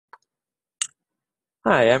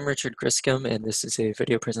Hi, I'm Richard Griscom, and this is a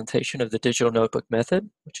video presentation of the Digital Notebook Method,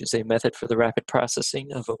 which is a method for the rapid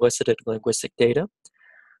processing of elicited linguistic data.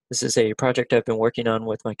 This is a project I've been working on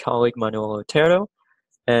with my colleague Manuel Otero,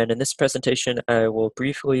 and in this presentation I will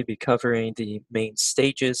briefly be covering the main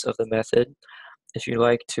stages of the method. If you'd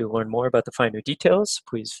like to learn more about the finer details,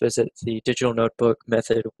 please visit the Digital Notebook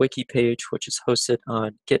Method Wiki page, which is hosted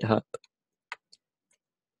on GitHub.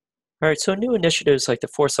 All right, so new initiatives like the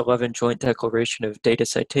Force 11 Joint Declaration of Data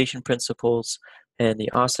Citation Principles and the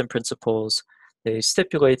Austin Principles, they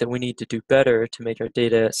stipulate that we need to do better to make our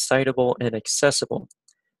data citable and accessible.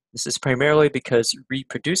 This is primarily because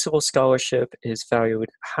reproducible scholarship is valued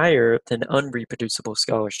higher than unreproducible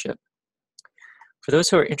scholarship. For those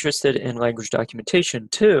who are interested in language documentation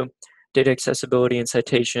too, data accessibility and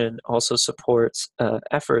citation also supports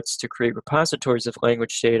efforts to create repositories of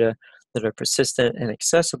language data that are persistent and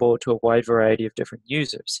accessible to a wide variety of different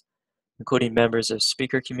users, including members of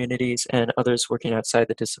speaker communities and others working outside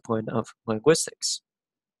the discipline of linguistics.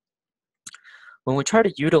 When we try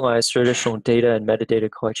to utilize traditional data and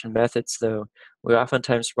metadata collection methods, though, we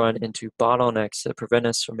oftentimes run into bottlenecks that prevent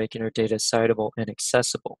us from making our data citable and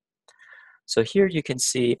accessible. So here you can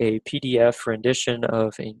see a PDF rendition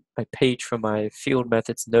of a page from my field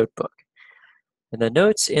methods notebook. And the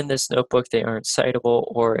notes in this notebook, they aren't citable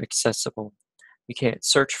or accessible. You can't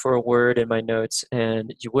search for a word in my notes,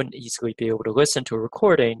 and you wouldn't easily be able to listen to a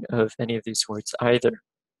recording of any of these words either.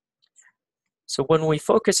 So when we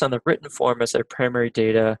focus on the written form as our primary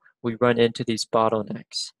data, we run into these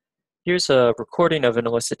bottlenecks. Here's a recording of an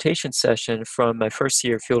elicitation session from my first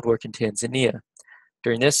year fieldwork in Tanzania.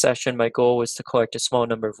 During this session, my goal was to collect a small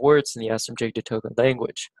number of words in the Assamjig-Datoga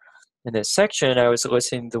language. In this section, I was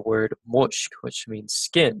eliciting the word mushk, which means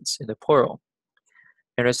skins in the plural.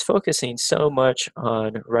 And I was focusing so much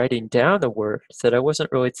on writing down the word that I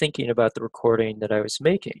wasn't really thinking about the recording that I was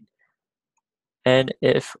making. And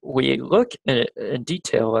if we look in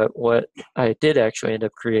detail at what I did actually end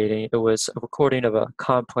up creating, it was a recording of a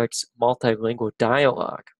complex multilingual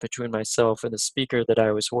dialogue between myself and the speaker that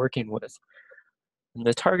I was working with. And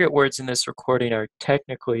the target words in this recording are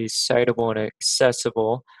technically citable and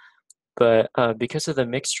accessible, but because of the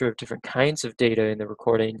mixture of different kinds of data in the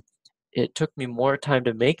recording, it took me more time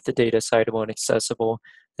to make the data citable and accessible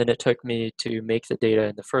than it took me to make the data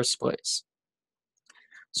in the first place.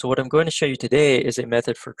 So what I'm going to show you today is a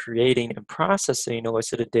method for creating and processing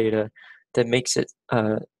elicited data that makes it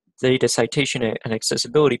data citation and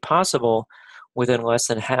accessibility possible within less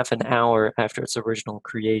than half an hour after its original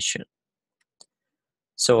creation.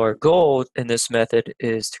 So our goal in this method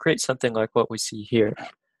is to create something like what we see here.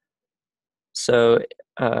 So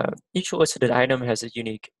each elicited item has a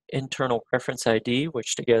unique internal reference ID,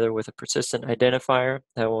 which together with a persistent identifier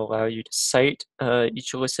that will allow you to cite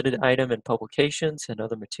each elicited item in publications and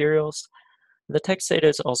other materials. And the text data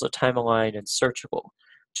is also time-aligned and searchable,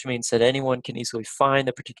 which means that anyone can easily find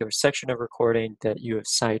the particular section of recording that you have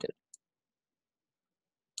cited.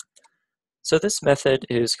 So this method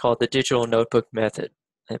is called the Digital Notebook Method.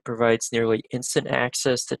 It provides nearly instant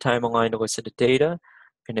access to time-aligned elicited data,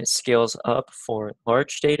 and it scales up for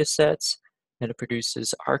large data sets, and it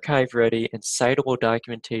produces archive-ready and citable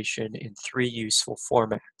documentation in 3 useful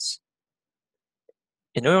formats.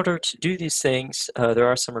 In order to do these things, there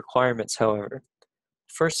are some requirements, however.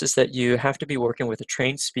 First is that you have to be working with a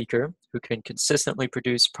trained speaker who can consistently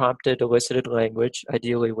produce prompted elicited language,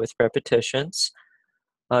 ideally with repetitions.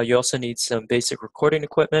 You also need some basic recording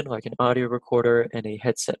equipment like an audio recorder and a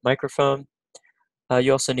headset microphone.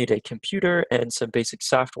 You also need a computer and some basic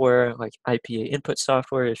software like IPA input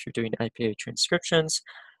software if you're doing IPA transcriptions,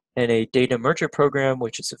 and a data merger program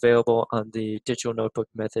which is available on the Digital Notebook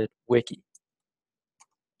Method Wiki.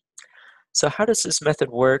 So how does this method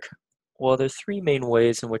work? Well, there are 3 main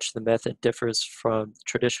ways in which the method differs from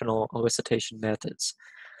traditional elicitation methods.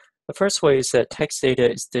 The first way is that text data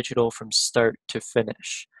is digital from start to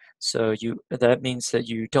finish. So that means that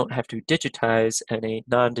you don't have to digitize any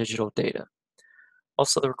non-digital data.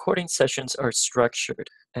 Also, the recording sessions are structured,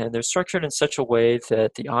 and they're structured in such a way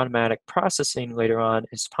that the automatic processing later on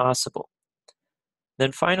is possible.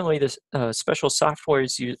 Then finally, the special software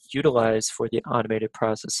is utilized for the automated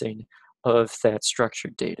processing of that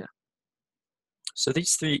structured data. So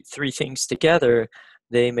these three things together,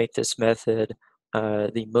 they make this method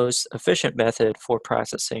the most efficient method for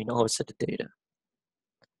processing elicited data.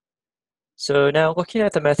 So now looking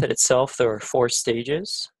at the method itself, there are 4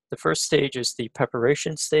 stages. The first stage is the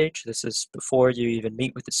preparation stage. This is before you even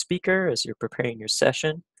meet with the speaker as you're preparing your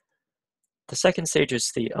session. The second stage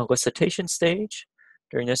is the elicitation stage.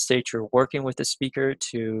 During this stage, you're working with the speaker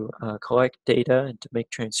to collect data and to make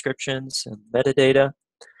transcriptions and metadata.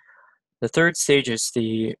 The third stage is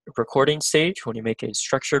the recording stage, when you make a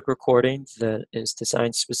structured recording that is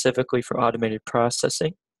designed specifically for automated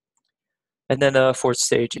processing. And then the fourth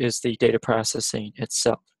stage is the data processing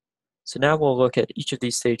itself. So now we'll look at each of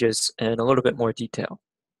these stages in a little bit more detail.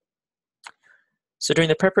 So during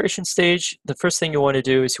the preparation stage, the first thing you want to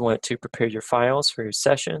do is you want to prepare your files for your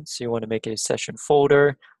session. So you want to make a session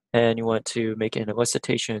folder, and you want to make an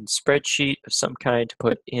elicitation spreadsheet of some kind to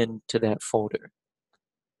put into that folder.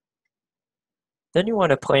 Then you want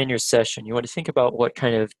to plan your session. You want to think about what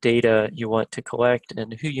kind of data you want to collect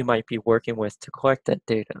and who you might be working with to collect that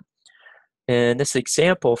data. In this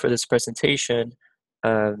example for this presentation,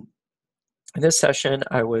 in this session,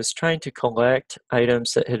 I was trying to collect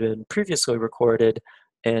items that had been previously recorded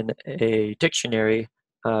in a dictionary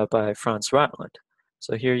by Franz Rotland.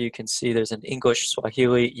 So here you can see there's an English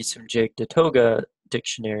Swahili Isimjig Datoga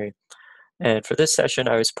dictionary. And for this session,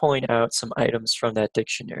 I was pulling out some items from that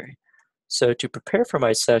dictionary. So to prepare for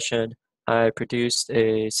my session, I produced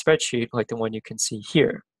a spreadsheet like the one you can see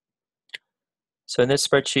here. So in this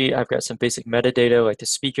spreadsheet, I've got some basic metadata like the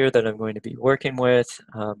speaker that I'm going to be working with.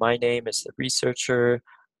 My name is the researcher,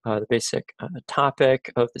 the basic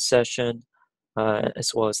topic of the session,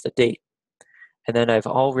 as well as the date. And then I've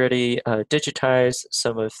already digitized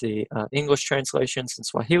some of the English translations and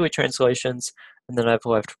Swahili translations, and then I've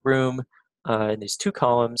left room in these two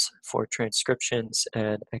columns for transcriptions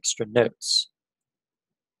and extra notes.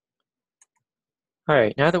 All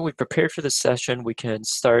right, now that we've prepared for the session, we can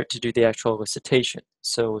start to do the actual elicitation.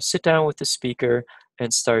 So sit down with the speaker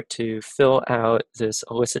and start to fill out this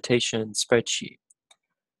elicitation spreadsheet.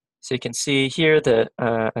 So you can see here that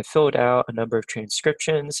I filled out a number of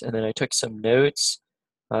transcriptions, and then I took some notes.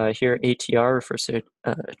 Here ATR refers to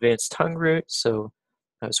advanced tongue root. So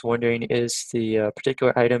I was wondering, is the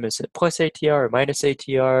particular item, is it plus ATR or minus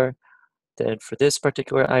ATR? Then for this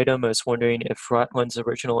particular item, I was wondering if Rotland's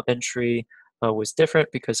original entry was different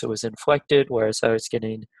because it was inflected, whereas I was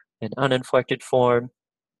getting an uninflected form.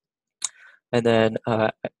 And then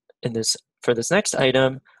for this next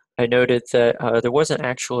item, I noted that there wasn't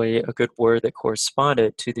actually a good word that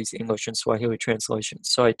corresponded to these English and Swahili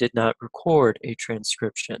translations, so I did not record a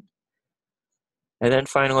transcription. And then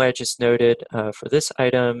finally, I just noted for this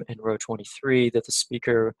item in row 23 that the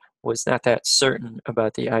speaker was not that certain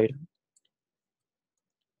about the item.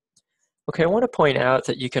 Okay, I want to point out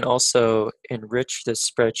that you can also enrich this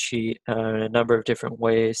spreadsheet in a number of different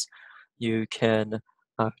ways. You can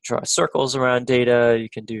draw circles around data. You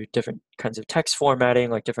can do different kinds of text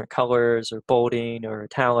formatting, like different colors or bolding or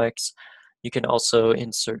italics. You can also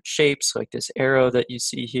insert shapes like this arrow that you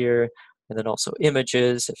see here, and then also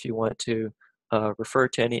images if you want to refer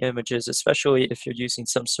to any images, especially if you're using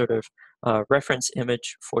some sort of reference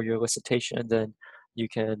image for your elicitation, then you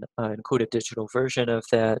can include a digital version of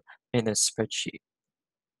that in this spreadsheet.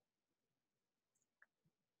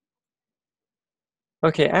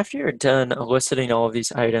 Okay, after you're done eliciting all of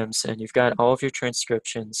these items and you've got all of your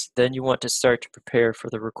transcriptions, then you want to start to prepare for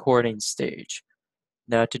the recording stage.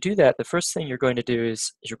 Now to do that, the first thing you're going to do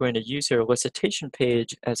is you're going to use your elicitation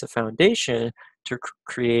page as a foundation to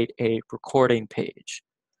create a recording page.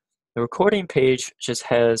 The recording page just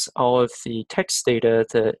has all of the text data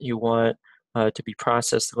that you want to be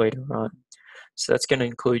processed later on. So that's going to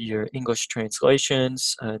include your English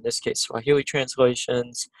translations, in this case Swahili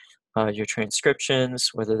translations, your transcriptions,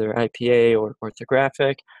 whether they're IPA or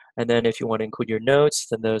orthographic, and then if you want to include your notes,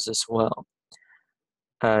 then those as well.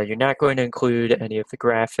 You're not going to include any of the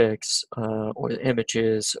graphics or the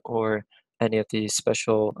images or any of the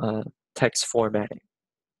special text formatting.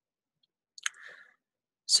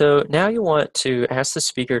 So now you want to ask the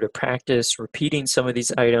speaker to practice repeating some of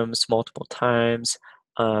these items multiple times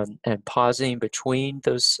and pausing between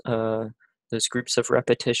those groups of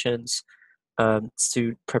repetitions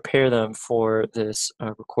to prepare them for this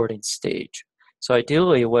recording stage. So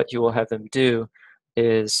ideally what you will have them do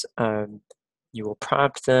is you will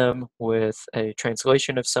prompt them with a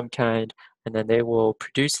translation of some kind, and then they will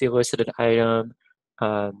produce the elicited item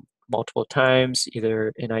multiple times,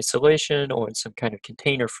 either in isolation or in some kind of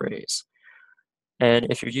container phrase. And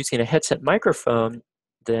if you're using a headset microphone,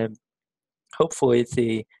 then hopefully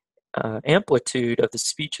the amplitude of the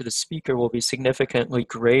speech of the speaker will be significantly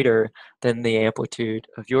greater than the amplitude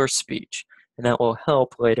of your speech. And that will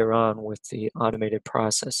help later on with the automated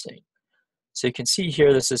processing. So you can see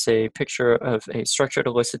here, this is a picture of a structured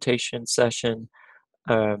elicitation session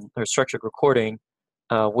or structured recording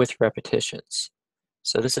with repetitions.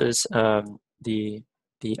 So this is the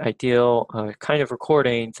ideal kind of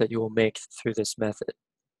recording that you will make through this method.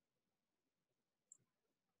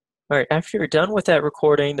 All right, after you're done with that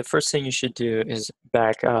recording, the first thing you should do is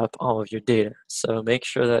back up all of your data. So make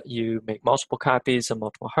sure that you make multiple copies on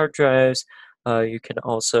multiple hard drives. You can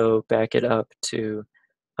also back it up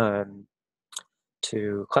um,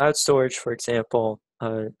 to cloud storage, for example.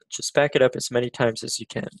 Just back it up as many times as you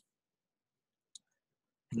can.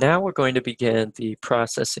 Now we're going to begin the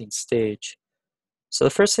processing stage. So the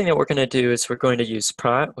first thing that we're going to do is we're going to use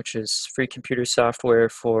PROT, which is free computer software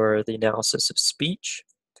for the analysis of speech.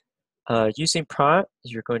 Using PROT,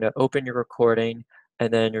 you're going to open your recording,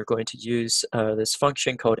 and then you're going to use this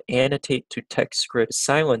function called annotate to text grid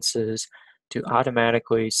silences to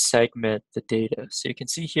automatically segment the data. So you can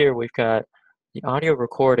see here we've got the audio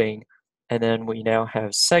recording, and then we now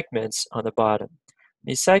have segments on the bottom.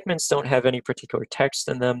 These segments don't have any particular text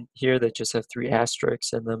in them. Here they just have 3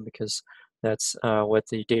 asterisks in them because that's what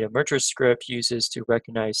the data merger script uses to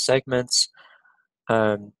recognize segments.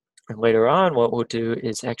 And later on, what we'll do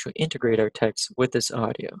is actually integrate our text with this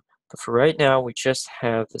audio. But for right now, we just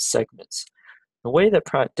have the segments. The way that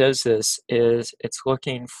PROT does this is it's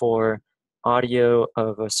looking for audio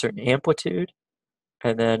of a certain amplitude,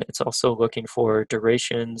 and then it's also looking for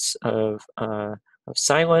durations of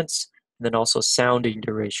silence, and then also sounding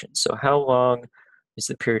duration. So how long is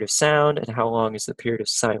the period of sound, and how long is the period of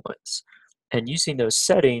silence? And using those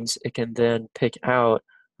settings, it can then pick out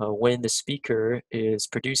when the speaker is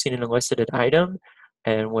producing an elicited item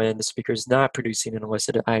and when the speaker is not producing an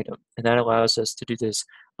elicited item. And that allows us to do this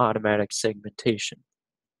automatic segmentation.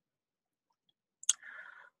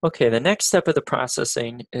 Okay, the next step of the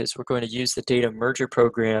processing is we're going to use the data merger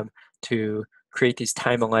program to create these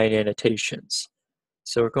time-aligned annotations.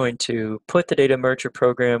 So we're going to put the data merger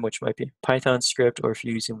program, which might be a Python script, or if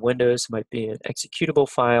you're using Windows, it might be an executable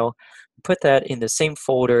file. Put that in the same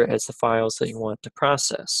folder as the files that you want to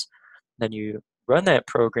process. Then you run that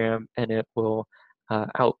program, and it will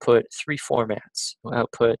output 3 formats. It will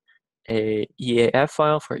output a EAF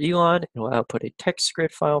file for Elon, it will output a text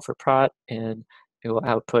grid file for PROT, and it will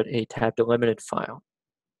output a tab delimited file.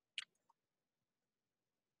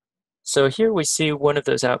 So here we see one of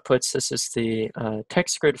those outputs. This is the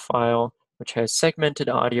text grid file, which has segmented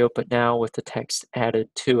audio, but now with the text added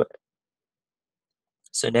to it.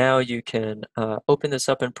 So now you can open this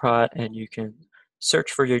up in PROT and you can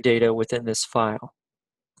search for your data within this file.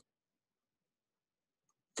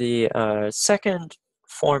 The second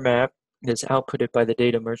format is outputted by the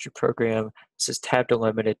data merger program. This is tab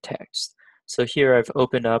delimited text. So here I've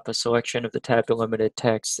opened up a selection of the tab delimited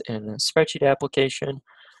text in a spreadsheet application.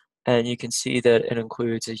 And you can see that it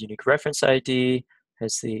includes a unique reference ID,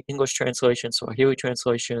 has the English translation, Swahili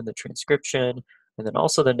translation, the transcription, and then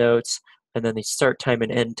also the notes, and then the start time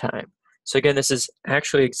and end time. So again, this is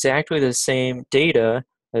actually exactly the same data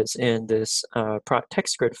as in this PROT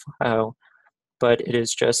text grid file, but it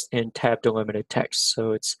is just in tab delimited text.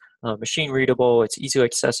 So it's machine readable, it's easily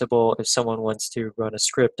accessible if someone wants to run a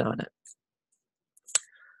script on it.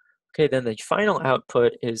 Okay, then the final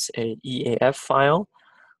output is an EAF file,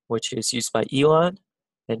 which is used by Elon.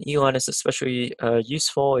 And Elon is especially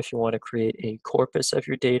useful if you want to create a corpus of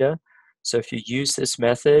your data. So if you use this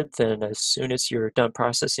method, then as soon as you're done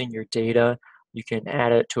processing your data, you can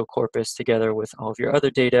add it to a corpus together with all of your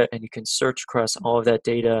other data, and you can search across all of that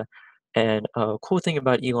data. And a cool thing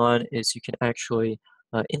about Elon is you can actually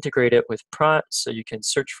integrate it with PROT, so you can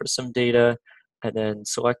search for some data and then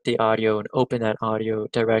select the audio and open that audio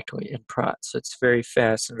directly in PROT. So it's very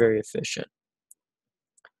fast and very efficient.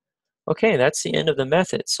 Okay, that's the end of the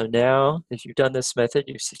method. So now, if you've done this method,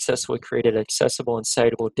 you've successfully created accessible and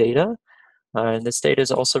citable data. And this data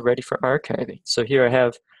is also ready for archiving. So here I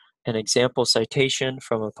have an example citation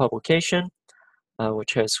from a publication,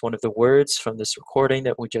 which has one of the words from this recording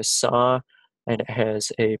that we just saw, and it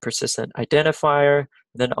has a persistent identifier,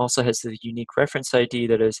 and then also has the unique reference ID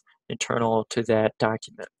that is internal to that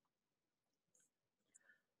document.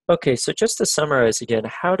 Okay, so just to summarize again,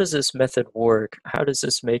 how does this method work? How does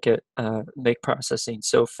this make processing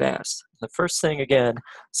so fast? The first thing again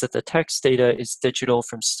is that the text data is digital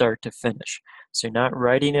from start to finish. So you're not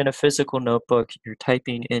writing in a physical notebook, you're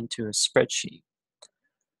typing into a spreadsheet.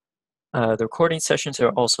 The recording sessions are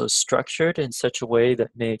also structured in such a way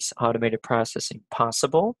that makes automated processing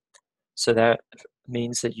possible. So that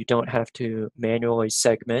means that you don't have to manually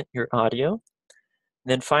segment your audio.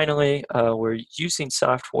 And then finally, we're using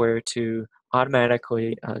software to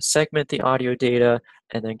automatically segment the audio data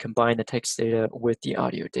and then combine the text data with the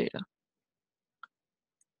audio data.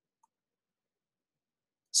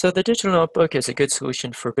 So the digital notebook is a good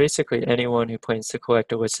solution for basically anyone who plans to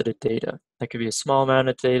collect elicited data. That could be a small amount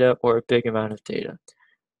of data or a big amount of data.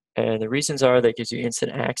 And the reasons are that it gives you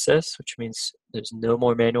instant access, which means there's no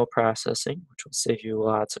more manual processing, which will save you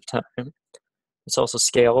lots of time. It's also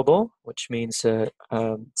scalable, which means that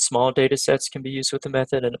small data sets can be used with the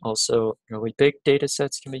method, and also really big data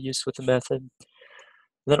sets can be used with the method. And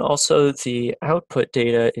then also the output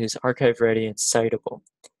data is archive ready and citable.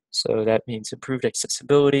 So that means improved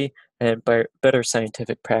accessibility and better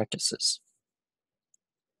scientific practices.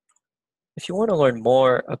 If you want to learn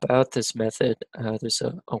more about this method, there's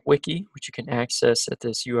a wiki which you can access at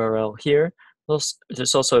this URL here.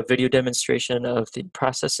 There's also a video demonstration of the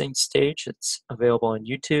processing stage. It's available on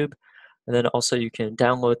YouTube. And then also you can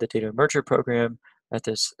download the data merger program at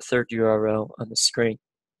this third URL on the screen.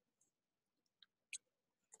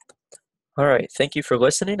 All right, thank you for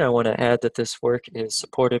listening. I want to add that this work is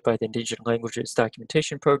supported by the Indigenous Languages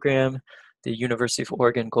Documentation Program, the University of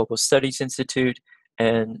Oregon Global Studies Institute,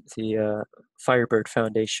 and the Firebird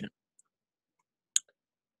Foundation.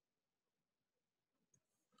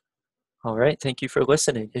 All right, thank you for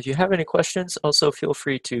listening. If you have any questions, also feel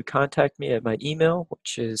free to contact me at my email,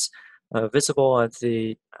 which is visible on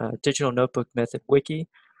the Digital Notebook Method Wiki.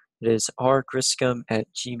 It is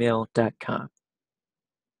rgriscom@gmail.com.